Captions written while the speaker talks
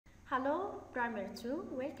Hello, Primary 2.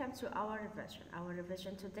 Welcome to our revision. Our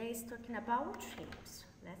revision today is talking about shapes.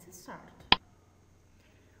 Let's start.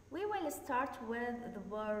 We will start with the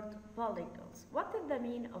word polygons. What is the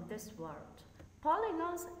meaning of this word?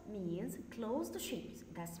 Polygons means closed shapes.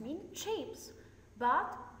 That means shapes,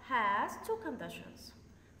 but has two conditions.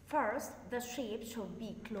 First, the shape should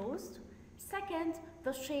be closed. Second,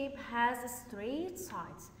 the shape has straight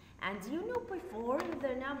sides. And you know before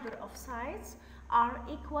the number of sides are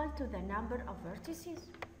equal to the number of vertices.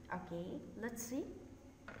 Okay, let's see.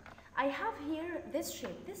 I have here this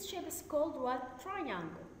shape. This shape is called what?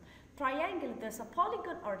 Triangle. Triangle, there's a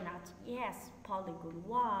polygon or not? Yes, polygon.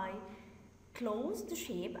 Why? Closed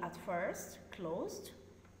shape at first, closed,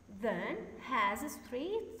 then has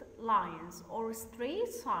straight lines or straight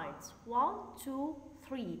sides. 1, 2,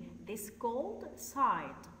 3. This called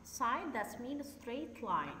side. Side, that means straight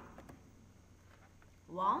line.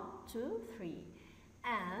 1, 2, 3.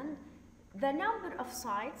 And the number of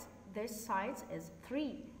sides, this side is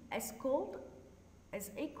 3, is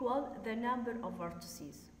equal the number of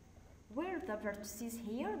vertices. Where the vertices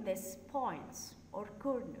here, these points or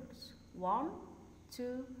corners. 1,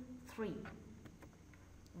 2, 3.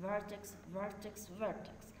 Vertex, vertex,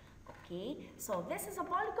 vertex. Okay, so this is a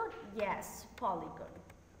polygon? Yes, polygon.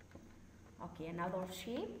 Okay, another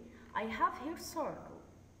shape. I have here circle.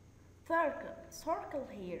 Circle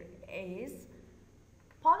here is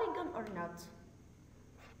polygon or not?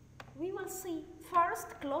 We will see.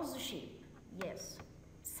 First, closed shape. Yes.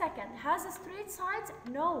 Second, has a straight sides?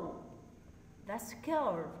 No. That's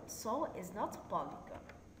curve, so it's not a polygon.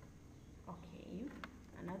 Okay,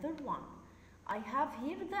 another one. I have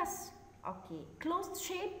here this. Okay, closed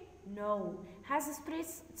shape? No. Has a straight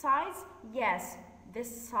sides? Yes.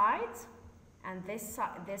 This side and this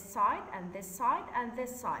side, this side and this side and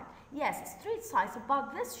this side. Yes, straight sides,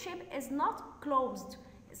 but this shape is not closed.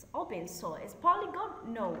 It's open, so is polygon?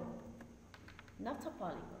 No, not a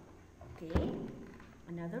polygon. Okay,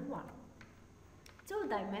 another one.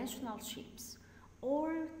 Two-dimensional shapes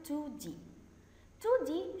or 2D.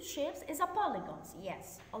 2D shapes is a polygons.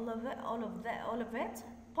 Yes, all of it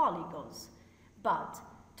polygons. But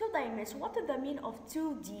two-dimensional. What is the meaning of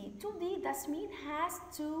 2D? 2D that mean has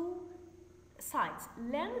two sides,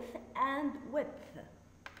 length and width.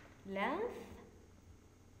 Length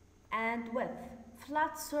and width.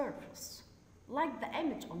 Flat surface, like the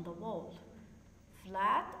image on the wall.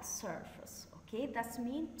 Flat surface. Okay, that's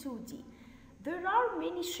mean 2D. There are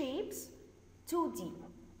many shapes 2D.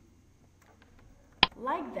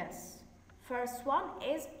 Like this. First one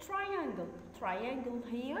is triangle. Triangle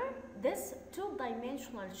here. This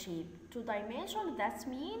two-dimensional shape. Two-dimensional, that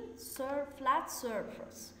means flat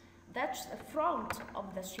surface. That's the front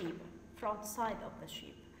of the shape. Front side of the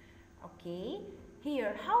shape. Okay.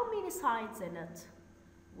 Here, how many sides in it?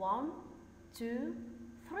 1, 2,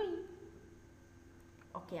 3.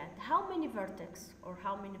 Okay, and how many vertex or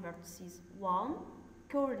how many vertices? 1.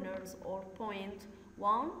 Corners or point.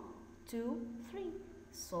 1, 2, 3.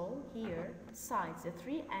 So here, sides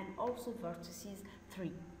 3 and also vertices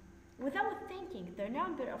 3. Without thinking, the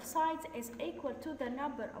number of sides is equal to the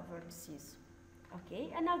number of vertices.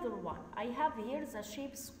 Okay, another one. I have here the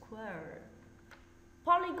shape square.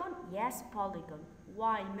 Polygon? Yes, polygon.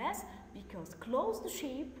 Why, miss? Because closed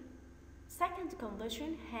shape, second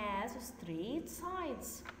condition, has straight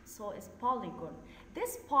sides. So it's polygon.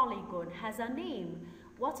 This polygon has a name.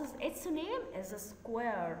 What is its name? Is a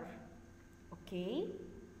square. Okay?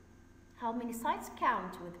 How many sides?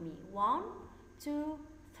 Count with me. 1, 2,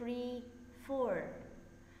 3, 4.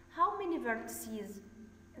 How many vertices?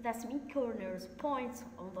 That means corners, points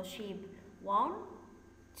on the shape. 1,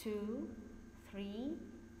 2, 3,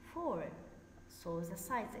 4. So the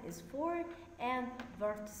sides is 4 and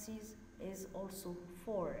vertices is also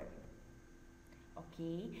 4.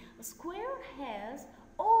 Okay, a square has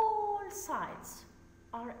all sides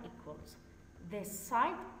are equals. This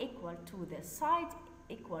side equal to this side,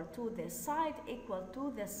 equal to this side, equal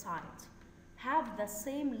to this side. Have the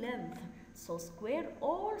same length. So square,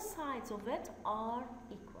 all sides of it are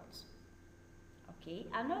equals. Okay,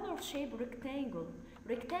 another shape, rectangle.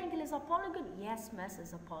 Rectangle is a polygon? Yes, miss,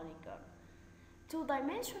 is a polygon.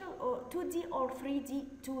 Two-dimensional or 2D or 3D?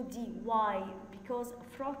 2D. Why? Because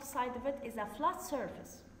front side of it is a flat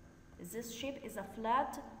surface. This shape is a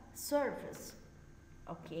flat surface.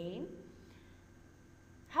 Okay.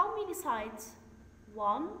 How many sides?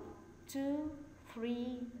 1, 2,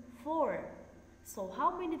 3, 4. So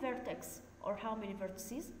how many vertex or how many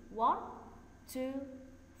vertices? 1, 2,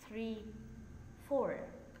 3, 4.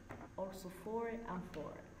 Also 4 and 4.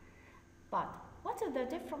 But what is the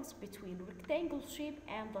difference between rectangle shape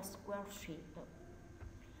and the square shape?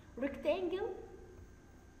 rectangle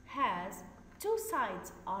has two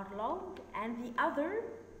sides are long and the other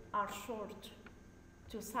are short.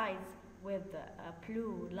 Two sides with a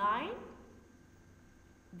blue line.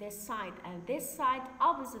 This side and this side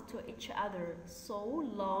opposite to each other. So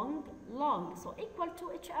long, long. So equal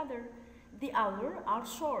to each other. The other are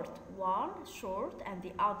short. One short and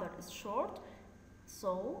the other is short.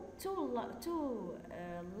 So two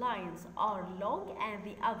lines are long and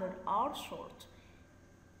the other are short.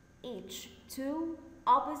 Each two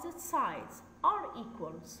opposite sides are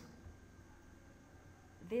equals.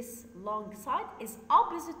 This long side is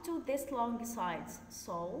opposite to this long side,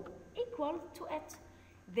 so equal to it.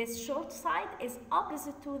 This short side is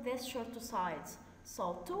opposite to this short sides.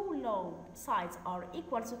 So two long sides are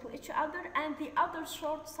equal to each other and the other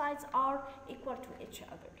short sides are equal to each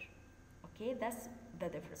other. Okay, that's the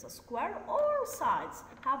difference. A square, all sides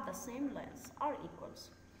have the same length, are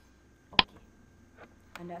equals. Okay,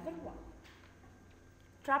 another one.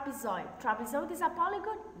 Trapezoid. Trapezoid is a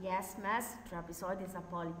polygon? Yes, miss. Trapezoid is a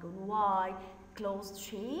polygon. Why? Closed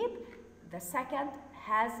shape. The second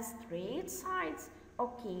has straight sides.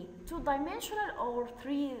 Okay, two-dimensional or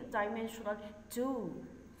three-dimensional? Two.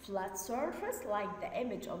 Flat surface like the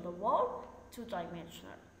image on the wall,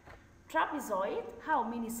 two-dimensional. Trapezoid, how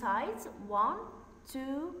many sides? 1,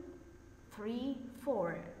 2, 3,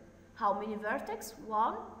 4. How many vertex?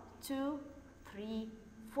 1, 2, 3,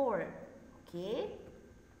 4. Okay.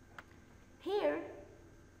 Here,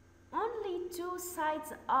 only two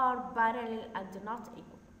sides are parallel and not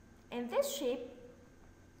equal. And this shape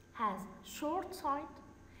has short side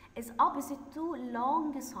is opposite to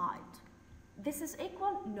long side. This is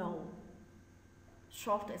equal? No.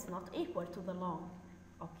 Short is not equal to the long.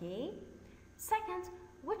 Okay. Second,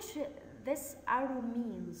 which this arrow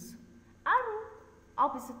means? Arrow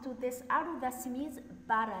opposite to this arrow, that means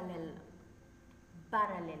parallel.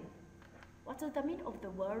 Parallel. What is the meaning of the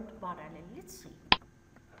word parallel? Let's see.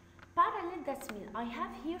 Parallel, that means I have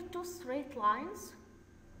here two straight lines,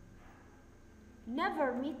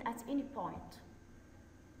 never meet at any point.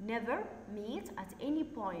 Never meet at any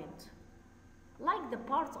point. Like the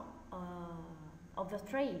part of the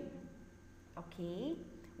train. Okay?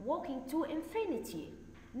 Walking to infinity.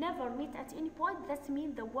 Never meet at any point, that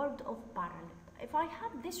means the word of parallel. If I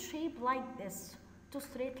have this shape like this, two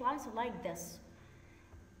straight lines like this,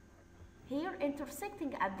 here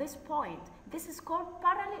intersecting at this point, this is called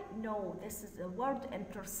parallel? No, this is the word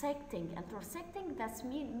intersecting. Intersecting, that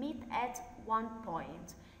means meet at one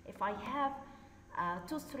point. If I have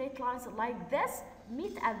two straight lines like this,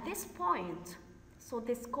 meet at this point. So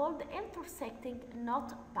this is called intersecting,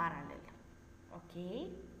 not parallel. Okay?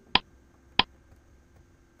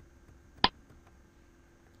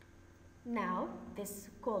 Now, this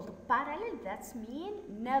called parallel, that means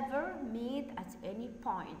never meet at any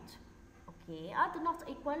point. Okay, are they not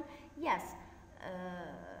equal? Yes,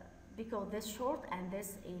 because this short and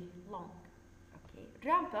this is long. Okay,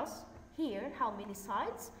 rhombus, here, how many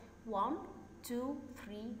sides? 1, 2,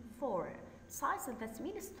 3, 4. Sides, that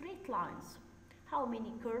means straight lines. How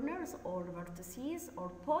many corners or vertices or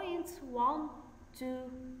points? 1,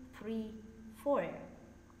 2, 3, 4.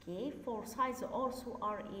 Okay, 4 sides also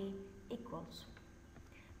are equals.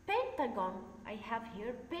 Pentagon, I have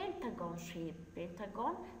here pentagon shape.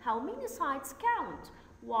 Pentagon, how many sides count?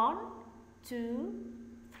 1, 2,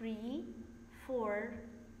 3, 4,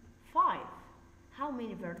 5. How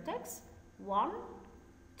many vertex? 1,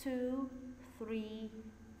 2, 3,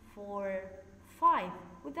 4, 5.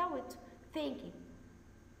 Without thinking.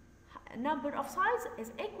 Number of sides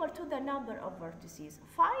is equal to the number of vertices.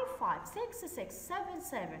 5, 5, 6, 6, 7,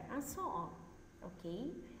 7, and so on. Okay,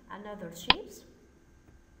 another shapes.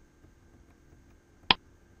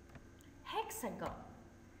 Hexagon.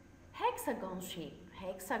 Hexagon shape.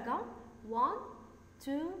 Hexagon. 1,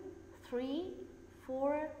 2, 3,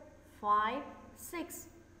 4, 5, 6.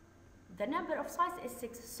 The number of sides is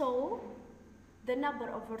 6. So the number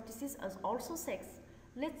of vertices is also 6.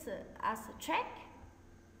 Let's check.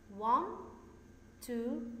 1,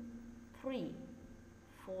 2, 3,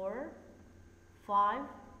 4, 5,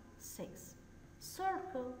 6.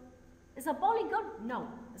 Circle. Is a polygon? No,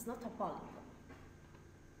 it's not a polygon.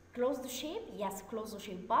 Closed shape? Yes, closed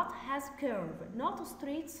shape, but has curve, not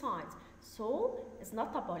straight sides. So it's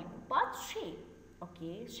not a polygon, but shape.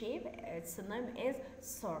 Okay, shape, its name is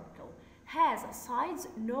circle. Has sides?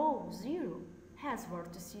 No, 0. Has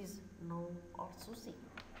vertices? No, also 0.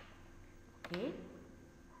 Okay.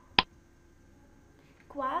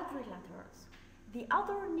 Quadrilaterals. The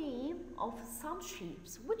other name of some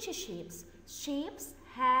shapes. Which shapes? Shapes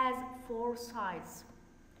has 4 sides.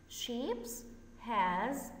 Shapes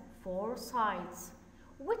has 4 sides.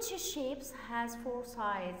 Which shapes has four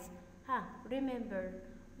sides? Remember,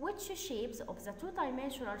 which shapes of the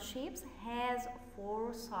two-dimensional shapes has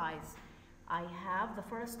four sides? I have the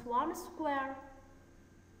first one, square.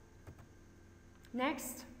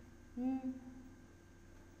 Next,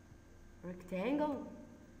 rectangle.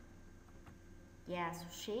 Yes,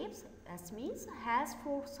 shapes, that means has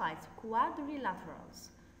four sides. Quadrilaterals.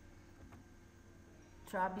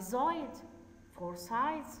 Trapezoid, four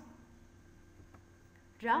sides.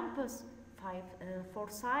 Rhombus, four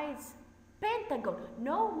sides. Pentagon,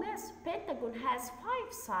 no miss, pentagon has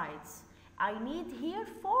five sides. I need here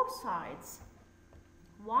four sides.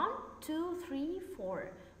 1, 2, 3,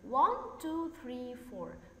 4. 1, 2, 3,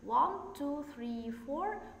 4. 1, 2, 3,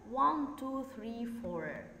 4. 1, 2, 3,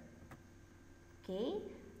 4. Okay,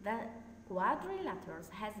 the quadrilaterals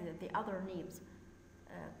has the other names.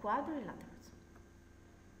 Quadrilaterals.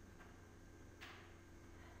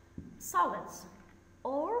 Solids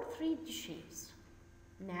or 3D shapes.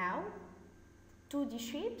 Now, 2D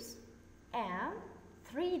shapes and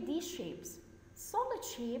 3D shapes. Solid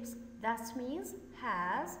shapes, that means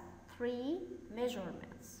has three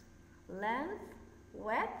measurements: length,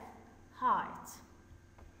 width, height.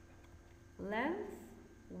 Length,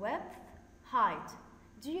 width, height.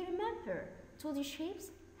 Do you remember 2D shapes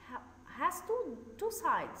has two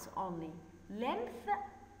sides only, length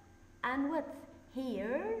and width.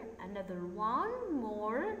 Here another one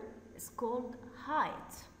more is called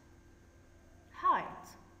height. Height,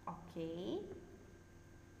 okay.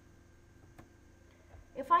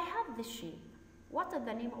 If I have this shape, what is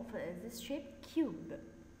the name of this shape? Cube.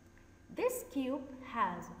 This cube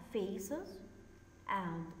has faces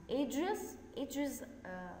and edges. Edges,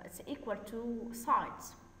 it's equal to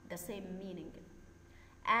sides, the same meaning.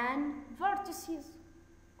 And vertices,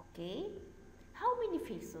 okay. How many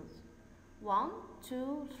faces? 1,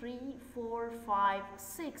 2, 3, 4, 5,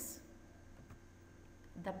 6.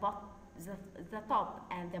 The top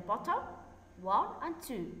and the bottom, 1 and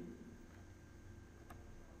 2.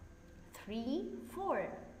 3, 4.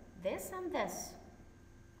 This and this.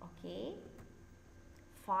 Okay.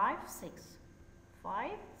 5, 6.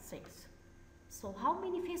 5, 6. So how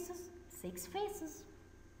many faces? 6 faces.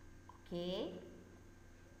 Okay.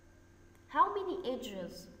 How many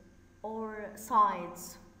edges or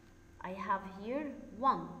sides? I have here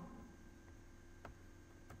 1,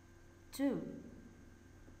 2,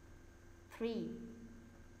 3,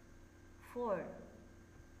 4,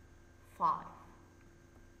 5,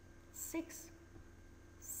 6,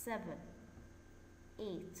 7,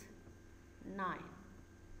 8, 9,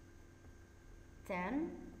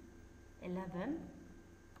 10, 11,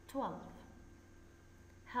 12.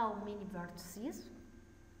 How many vertices?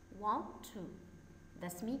 1, 2.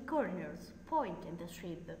 That's mean corners, point in the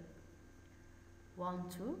shape. 1,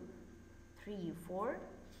 2, 3, 4,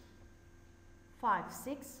 5,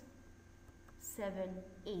 6, 7,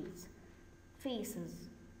 8. Faces,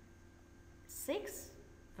 6.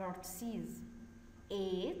 Vertices,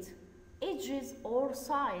 8. Edges or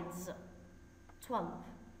sides, 12.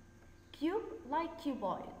 Cube like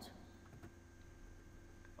cuboid.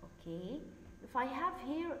 Okay, if I have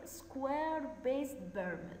here square-based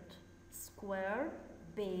pyramid.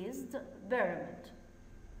 Square-based pyramid.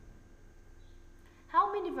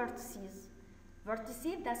 How many vertices?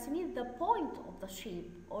 Vertices, that means the point of the shape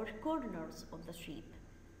or corners of the shape.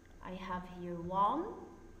 I have here 1,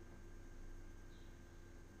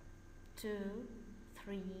 2,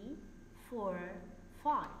 3, 4,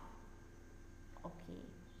 5. Okay.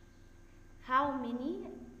 How many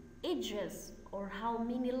edges or how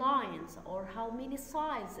many lines or how many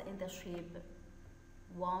sides in the shape?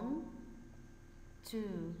 1,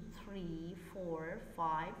 2, 3, 4,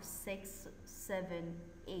 5, 6, 7,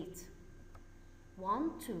 8.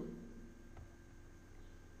 1, 2,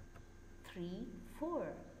 3, 4,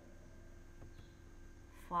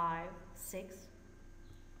 5, 6,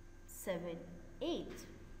 7, 8.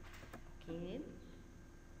 Okay.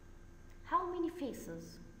 How many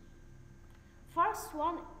faces? First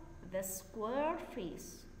one, the square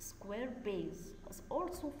face, square base is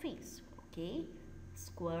also face. Okay.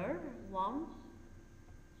 Square, 1,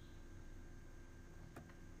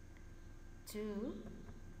 2,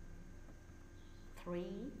 3,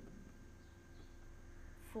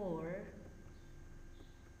 4,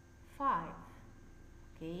 5.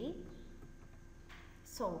 Okay.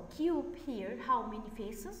 So cube here, how many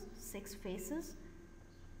faces? 6 faces,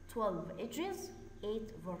 12 edges,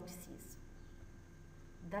 8 vertices.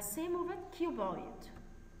 The same of it, cuboid.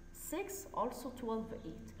 6, also 12,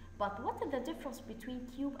 8. But what is the difference between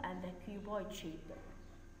cube and the cuboid shape?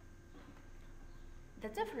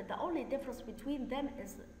 The only difference between them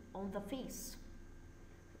is on the face.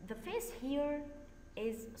 the face here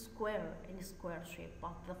is square, in a square shape,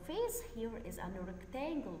 but the face here is a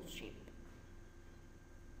rectangle shape.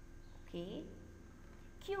 Okay,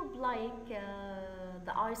 cube like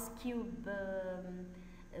the ice cube,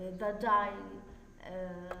 the die,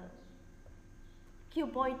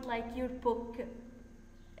 cuboid like your book,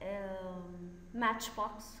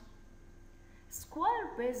 matchbox.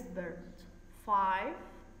 Square based bird, 5.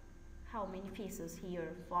 How many faces here?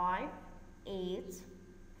 5, 8,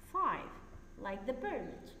 5, like the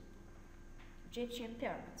pyramid, Egyptian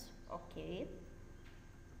pyramids. Okay.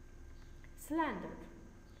 Slender.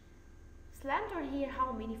 Slender here,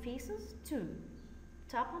 how many faces? 2.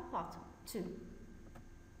 Top and bottom, 2.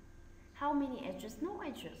 How many edges? No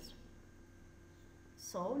edges.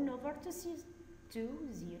 So no vertices. 2,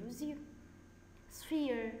 0, 0.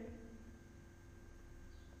 Sphere.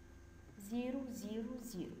 0, 0,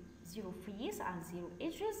 0. 0 face and 0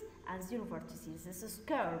 edges and 0 vertices. This is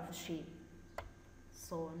curve shape.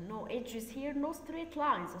 So no edges here, no straight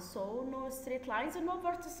lines. So no straight lines and no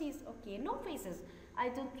vertices. Okay, no faces. I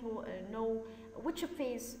don't know which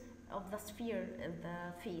face of the sphere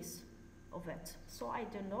the face of it. So I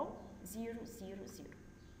don't know. 0, 0, 0.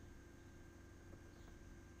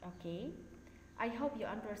 Okay. I hope you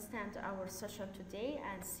understand our session today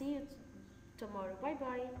and see you tomorrow. Bye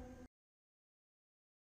bye.